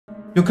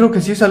Yo creo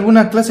que sí es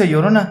alguna clase de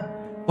llorona,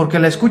 porque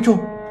la escucho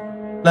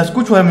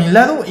a mi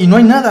lado y no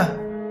hay nada.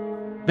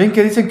 ¿Ven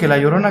que dicen que la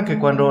llorona, que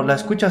cuando la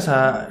escuchas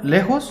a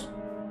lejos?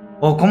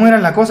 ¿O cómo era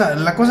la cosa?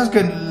 La cosa es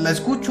que la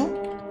escucho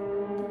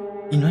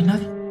y no hay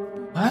nadie.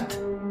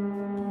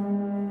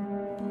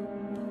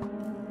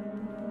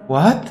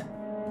 ¿What?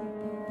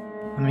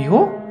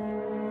 ¿Amigo?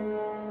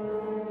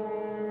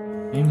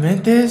 ¿Me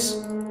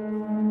inventes?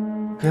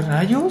 ¿Qué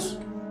rayos?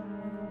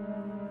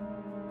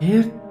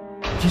 ¿Qué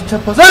está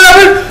pasando? ¡A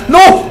ver! ¡No!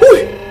 ¡Uy!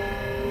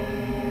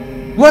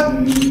 ¿What?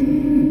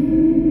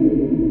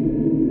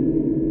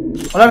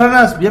 Hola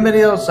ranas,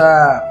 bienvenidos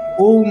a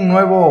un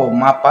nuevo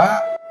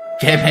mapa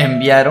que me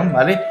enviaron,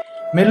 ¿vale?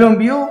 Me lo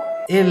envió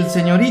el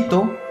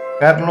señorito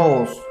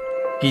Carlos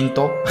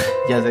V.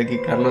 Ya sé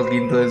que Carlos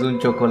V es un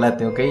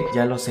chocolate, ¿ok?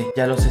 Ya lo sé,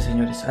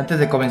 señores. Antes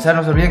de comenzar,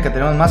 no se olviden que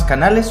tenemos más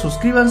canales.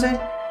 Suscríbanse,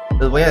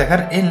 los voy a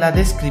dejar en la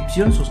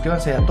descripción.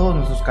 Suscríbanse a todos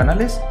nuestros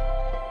canales.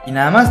 Y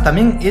nada más,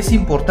 también es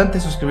importante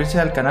suscribirse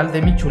al canal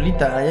de mi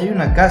chulita. Ahí hay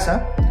una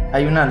casa,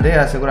 hay una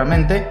aldea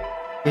seguramente.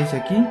 ¿Qué dice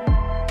aquí?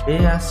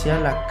 Ve hacia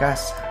la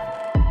casa.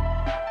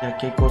 Y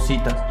aquí hay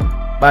cositas.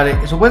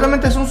 Vale,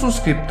 supuestamente es un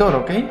suscriptor,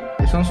 ¿ok?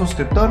 Es un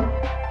suscriptor.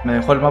 Me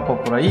dejó el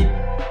mapa por ahí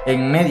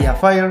en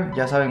Mediafire,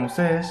 ya saben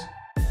ustedes.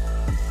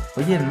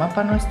 Oye, el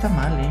mapa no está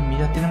mal,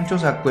 mira, tiene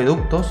muchos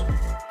acueductos.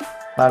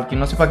 Para el que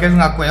no sepa qué es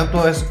un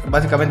acueducto, es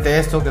básicamente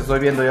esto que estoy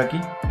viendo yo aquí.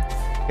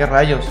 ¿Qué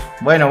rayos?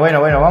 Bueno,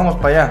 vamos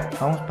para allá,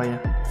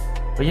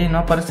 Oye, no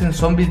aparecen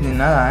zombies ni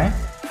nada,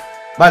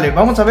 Vale,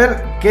 vamos a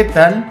ver qué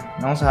tal.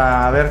 Vamos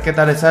a ver qué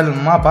tal está el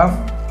mapa.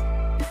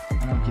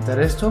 Vamos a quitar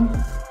esto.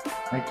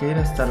 Hay que ir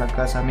hasta la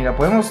casa. Mira,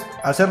 podemos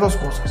hacer dos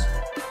cosas.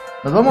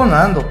 Nos vamos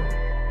nadando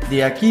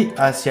de aquí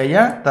hacia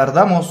allá.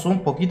 Tardamos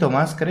un poquito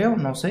más, creo,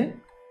 no sé.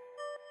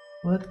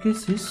 ¿Qué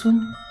es eso?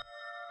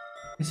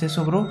 ¿Qué es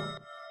eso, bro?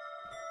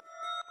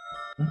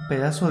 Un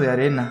pedazo de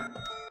arena.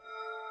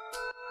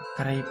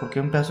 Caray, ¿por qué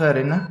un pedazo de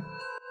arena?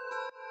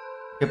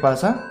 ¿Qué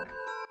pasa?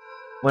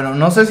 Bueno,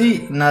 no sé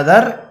si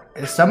nadar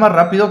está más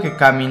rápido que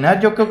caminar.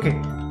 Yo creo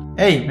que...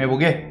 ¡Ey! Me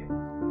bugué.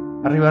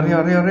 Arriba.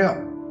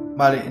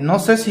 Vale, no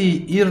sé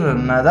si ir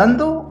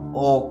nadando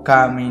o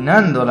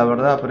caminando, la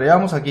verdad. Pero ya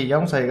vamos aquí, ya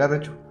vamos a llegar, de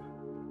hecho.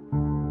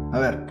 A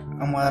ver,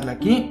 vamos a darle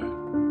aquí.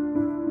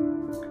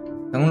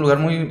 En un lugar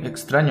muy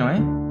extraño,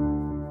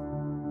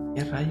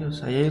 ¿Qué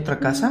rayos? ¿Ahí hay otra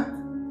casa?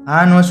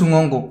 Ah, no, es un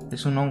hongo,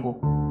 es un hongo.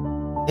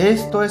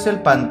 Esto es el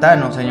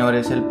pantano,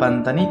 señores, el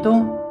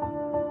pantanito.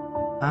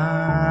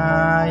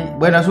 Ay,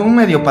 bueno, es un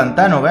medio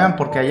pantano, vean,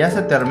 porque allá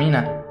se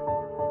termina.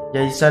 Y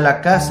ahí está la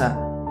casa.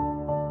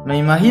 Me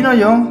imagino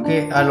yo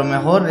que a lo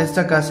mejor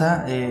esta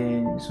casa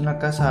es una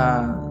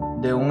casa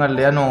de un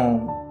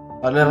aldeano,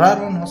 vale,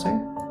 raro, no sé.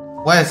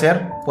 Puede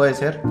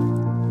ser.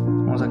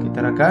 Vamos a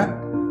quitar acá.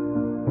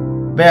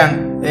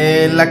 Vean,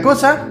 la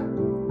cosa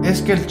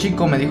es que el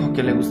chico me dijo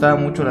que le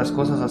gustaban mucho las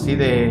cosas así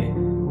de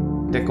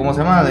 ¿cómo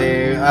se llama?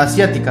 De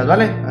asiáticas,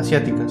 ¿vale?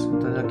 Asiáticas.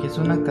 Entonces aquí es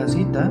una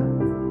casita.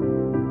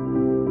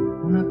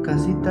 Una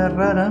casita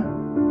rara.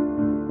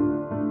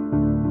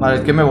 Vale,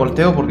 es que me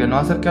volteo porque no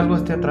va a hacer que algo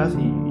esté atrás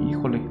y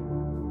híjole.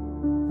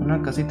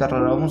 Una casita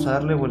rara, vamos a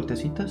darle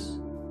vueltecitas.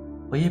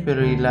 Oye,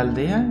 pero ¿y la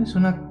aldea? Es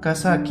una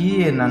casa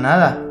aquí en la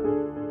nada.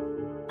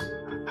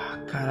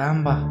 Ah,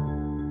 caramba.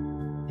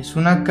 Es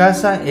una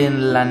casa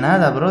en la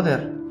nada,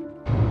 brother.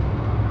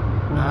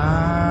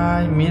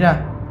 Ay,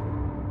 mira.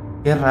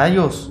 ¿Qué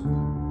rayos?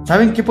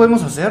 ¿Saben qué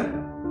podemos hacer?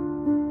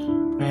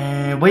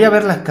 Voy a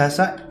ver la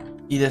casa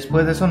y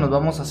después de eso nos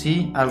vamos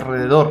así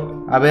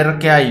alrededor. A ver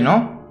qué hay,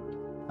 ¿no?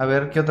 A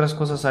ver qué otras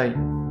cosas hay.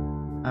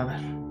 A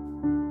ver.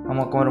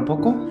 Vamos a comer un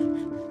poco.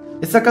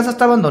 Esta casa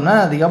está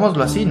abandonada,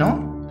 digámoslo así,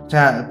 ¿no? O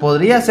sea,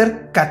 podría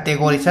ser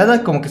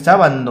categorizada como que está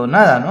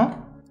abandonada, ¿no?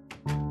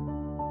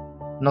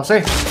 No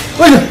sé.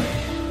 ¡Oye!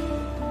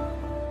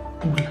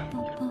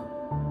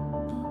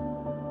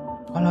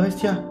 ¡A la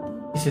bestia!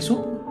 ¿Qué es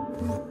eso?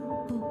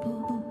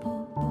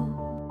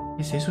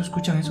 ¿Qué es eso?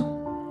 ¿Escuchan eso?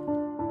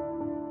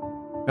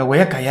 Me voy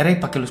a callar ahí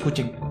para que lo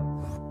escuchen.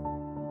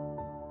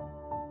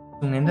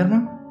 ¿Un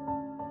Enderman?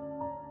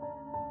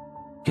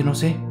 Que no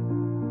sé.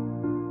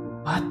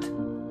 ¿What?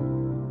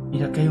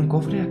 Mira que hay un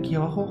cofre aquí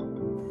abajo.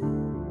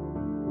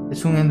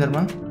 ¿Es un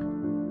Enderman?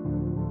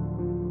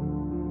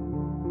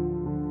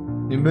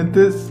 ¿No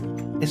inventes?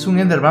 Es un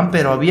Enderman,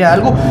 pero había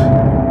algo.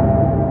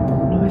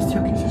 La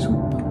bestia, ¿qué es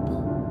eso?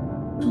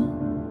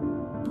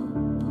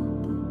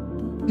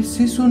 ¿Qué es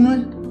eso? ¿No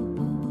es?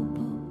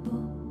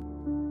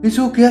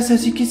 ¿Eso qué hace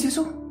así? ¿Qué es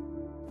eso?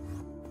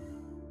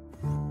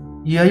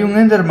 Y hay un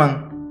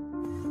Enderman.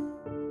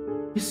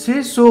 ¿Qué es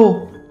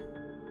eso?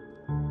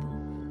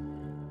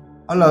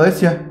 A la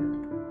bestia.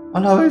 A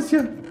la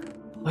bestia.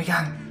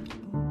 Oigan,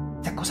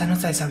 esta cosa no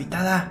está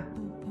deshabitada.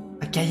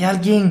 Aquí hay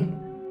alguien.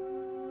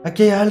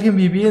 Aquí hay alguien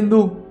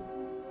viviendo.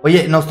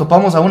 Oye, nos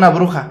topamos a una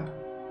bruja.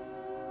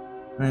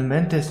 No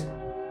inventes.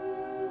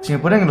 Si me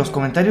ponen en los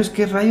comentarios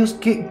qué rayos,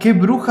 qué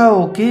bruja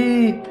o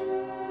qué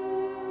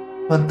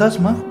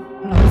fantasma.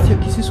 A la bestia,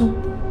 ¿qué es eso?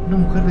 Una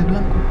mujer de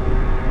blanco.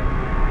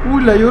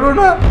 ¡Uy, la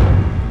llorona!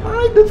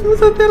 ¡Ay,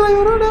 despúsate, la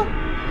llorona!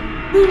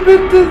 No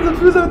inventes, nos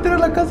fuimos a meter a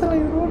la casa de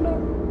la llorona.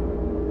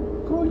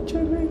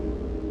 Cónchale.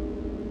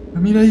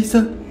 Mira,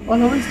 Isa. A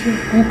la bestia.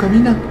 ¿Cómo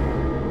camina?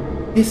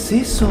 ¿Qué es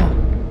eso?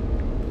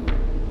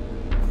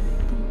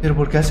 Pero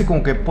porque hace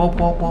como que pop.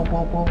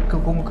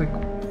 Como que.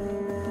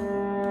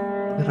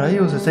 ¿Qué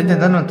rayos? Está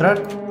intentando entrar.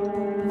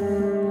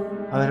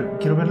 A ver,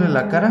 quiero verle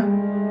la cara.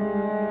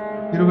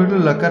 Quiero verle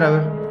la cara, a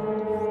ver.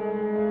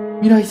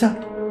 Mira, Isa.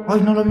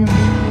 Ay, no la vi.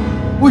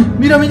 Uy,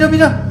 mira.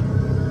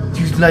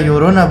 Si es la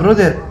llorona,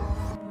 brother.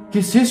 ¿Qué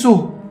es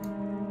eso?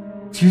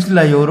 Si es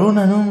la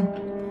llorona,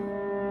 ¿no?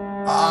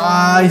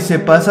 Ay, se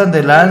pasan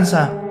de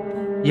lanza.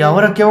 ¿Y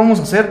ahora qué vamos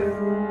a hacer?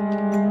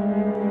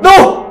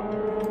 ¡No!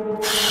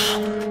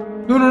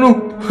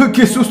 No.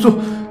 ¡Qué susto!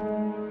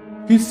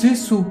 ¿Qué es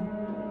eso?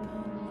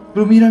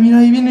 Pero mira,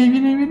 ahí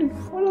viene.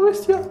 ¡Oh, la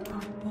bestia!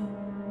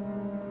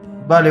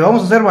 Vale,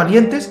 vamos a ser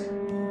valientes.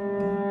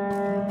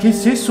 ¿Qué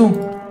es eso?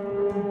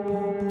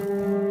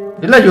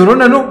 Es la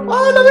llorona, ¿no?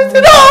 ¡Ah, la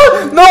bestia!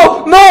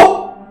 ¡No!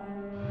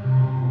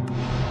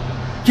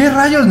 ¿Qué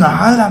rayos?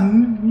 Nada,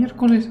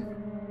 miércoles.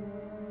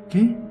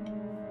 ¿Qué?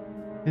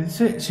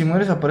 Dice, si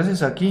mueres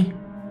apareces aquí.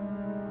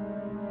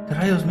 ¿Qué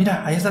rayos?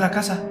 Mira, ahí está la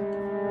casa.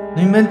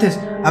 No inventes.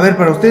 A ver,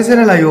 ¿para ustedes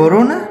era la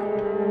llorona?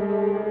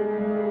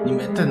 No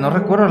inventes, no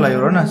recuerdo a la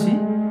llorona, ¿sí?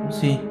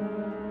 Sí.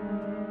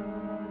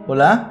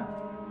 ¿Hola?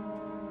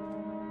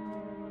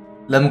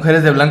 Las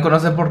mujeres de blanco, no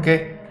sé por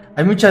qué.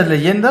 Hay muchas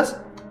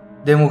leyendas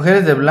de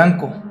mujeres de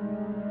blanco.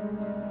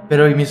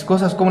 Pero ¿y mis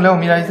cosas? ¿Cómo le hago?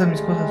 Mira, ahí están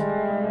mis cosas.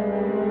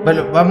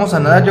 Bueno, vamos a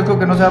nadar. Yo creo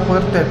que no se va a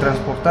poder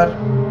teletransportar.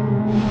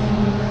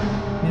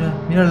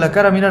 Mira la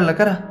cara.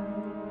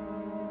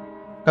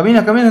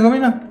 Camina.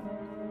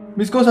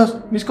 Mis cosas.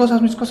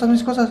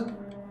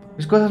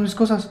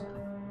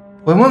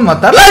 ¿Podemos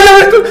matarla?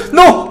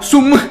 ¡No!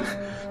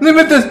 ¡No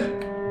inventes!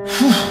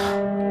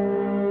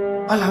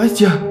 ¡A la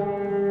bestia!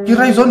 ¿Qué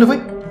rayos? ¿Dónde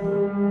fue?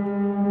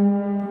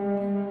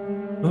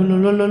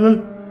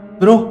 Lol.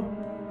 Bro,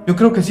 yo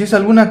creo que sí es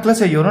alguna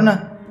clase de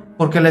llorona.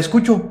 Porque la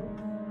escucho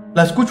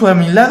a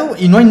mi lado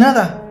y no hay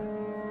nada.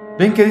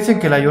 ¿Ven que dicen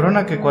que la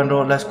llorona, que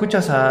cuando la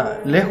escuchas a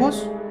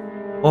lejos?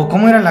 ¿O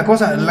cómo era la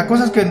cosa? La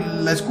cosa es que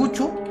la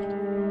escucho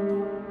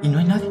y no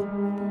hay nadie.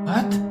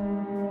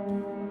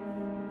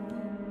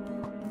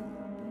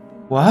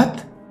 ¿What?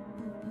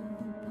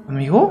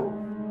 ¿Amigo?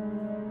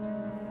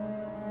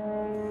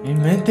 ¿Me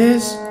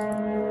inventes?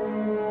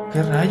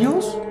 ¿Qué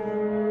rayos?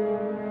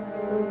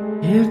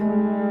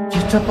 ¿Qué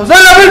está pasando?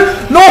 ¡A ver!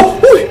 ¡No!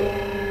 ¡Uy!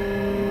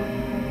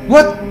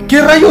 ¿What?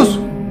 ¿Qué rayos?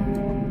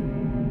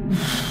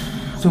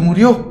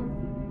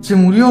 Se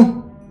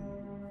murió.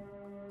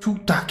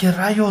 Chuta, ¿qué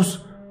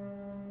rayos?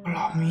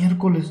 ¡Oh,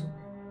 miércoles!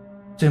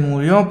 Se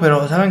murió,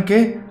 pero ¿saben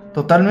qué?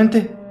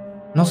 Totalmente.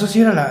 No sé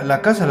si era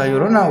la casa, la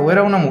llorona, o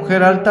era una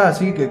mujer alta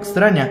así que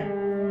extraña.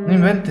 No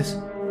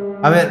inventes.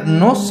 A ver,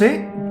 no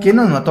sé quién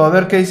nos mató. A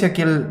ver qué dice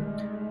aquí el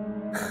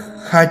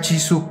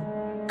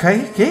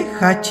 ¿Qué?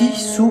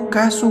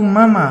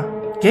 Hachizukazumama.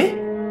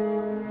 ¿Qué?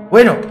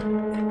 Bueno,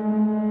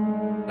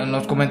 en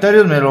los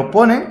comentarios me lo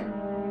ponen.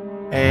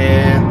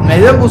 Me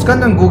iré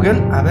buscando en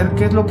Google a ver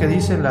qué es lo que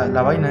dice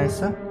la vaina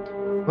esa.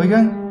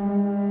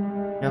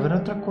 Oigan, ¿y habrá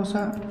otra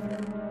cosa?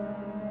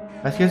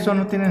 Es que eso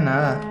no tiene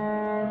nada.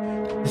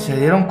 Si se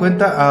dieron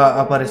cuenta,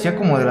 aparecía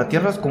como de la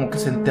tierra, como que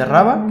se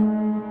enterraba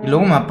y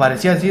luego me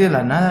aparecía así de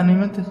la nada, no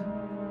inventes.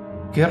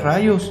 ¿Qué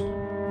rayos?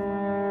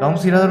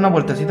 Vamos a ir a dar una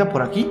vueltecita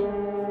por aquí.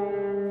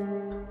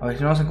 A ver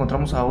si nos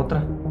encontramos a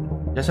otra.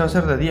 Ya se va a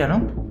hacer de día,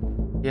 ¿no?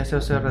 Ya se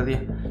va a hacer de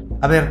día.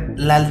 A ver,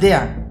 la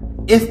aldea.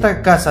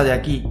 Esta casa de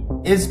aquí,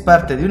 ¿es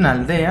parte de una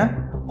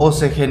aldea o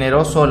se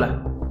generó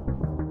sola?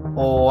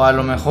 O a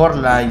lo mejor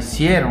la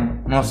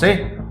hicieron, no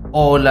sé.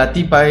 O la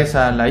tipa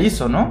esa la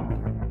hizo, ¿no?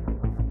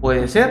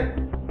 Puede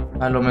ser.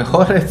 A lo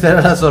mejor esta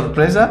era la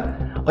sorpresa.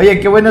 Oye,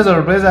 qué buena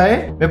sorpresa,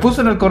 ¿eh? Me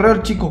puso en el correo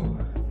el chico.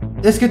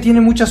 Es que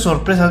tiene muchas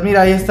sorpresas.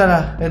 Mira, ahí está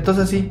la...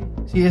 Entonces sí,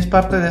 es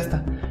parte de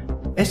esta.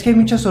 Es que hay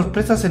muchas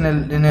sorpresas en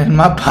el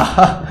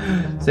mapa.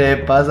 Se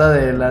pasa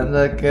de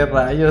lanza, qué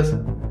rayos.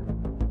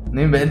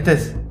 No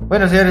inventes.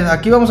 Bueno, señores,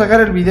 aquí vamos a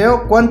sacar el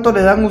video. ¿Cuánto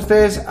le dan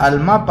ustedes al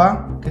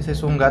mapa? ¿Qué es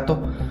eso? ¿Un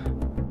gato?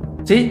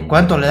 ¿Sí?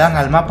 ¿Cuánto le dan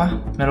al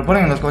mapa? Me lo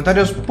ponen en los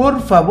comentarios, por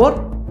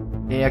favor.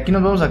 Aquí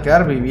nos vamos a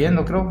quedar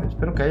viviendo, creo.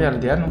 Espero que haya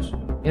aldeanos.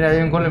 Mira,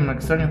 hay un golem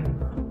extraño.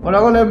 Hola,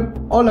 golem.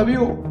 Hola,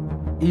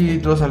 amigo. ¿Y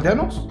los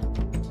aldeanos?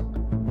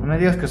 No me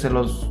digas que se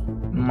los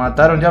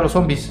mataron ya los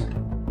zombies.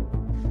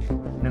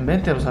 No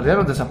inventes, los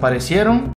aldeanos desaparecieron.